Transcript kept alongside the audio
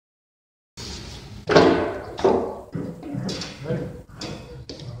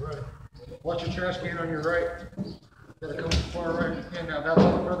Watch your trash can on your right. Gotta come far right as you can now. That's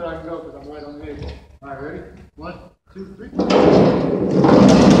all the further I can go because I'm right on the table. All right, ready? 1, 2, 3.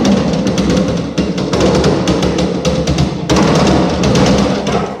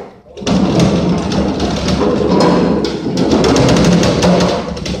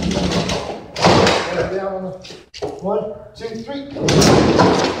 Down. 1, 2, 3. All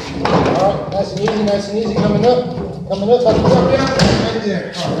right, nice and easy, nice and easy. Coming up, like a jump down. Right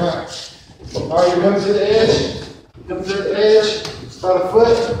there. All right. All right, you're coming to the edge. Coming to the edge. About a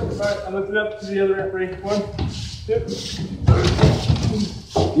foot. All right, I lift it up to the other end. Ready? 1, 2.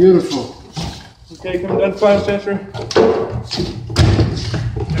 Beautiful. Okay, come down 5 steps. There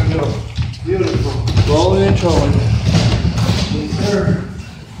we go. Beautiful. Rolling and trolling. Yes, sir.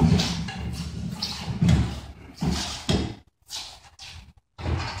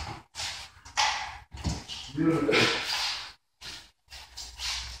 Beautiful.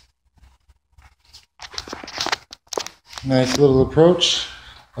 Nice little approach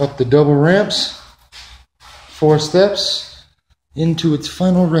up the double ramps, 4 steps into its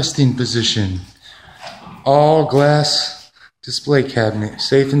final resting position. All glass display cabinet,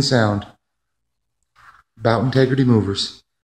 safe and sound. Bout Integrity Movers.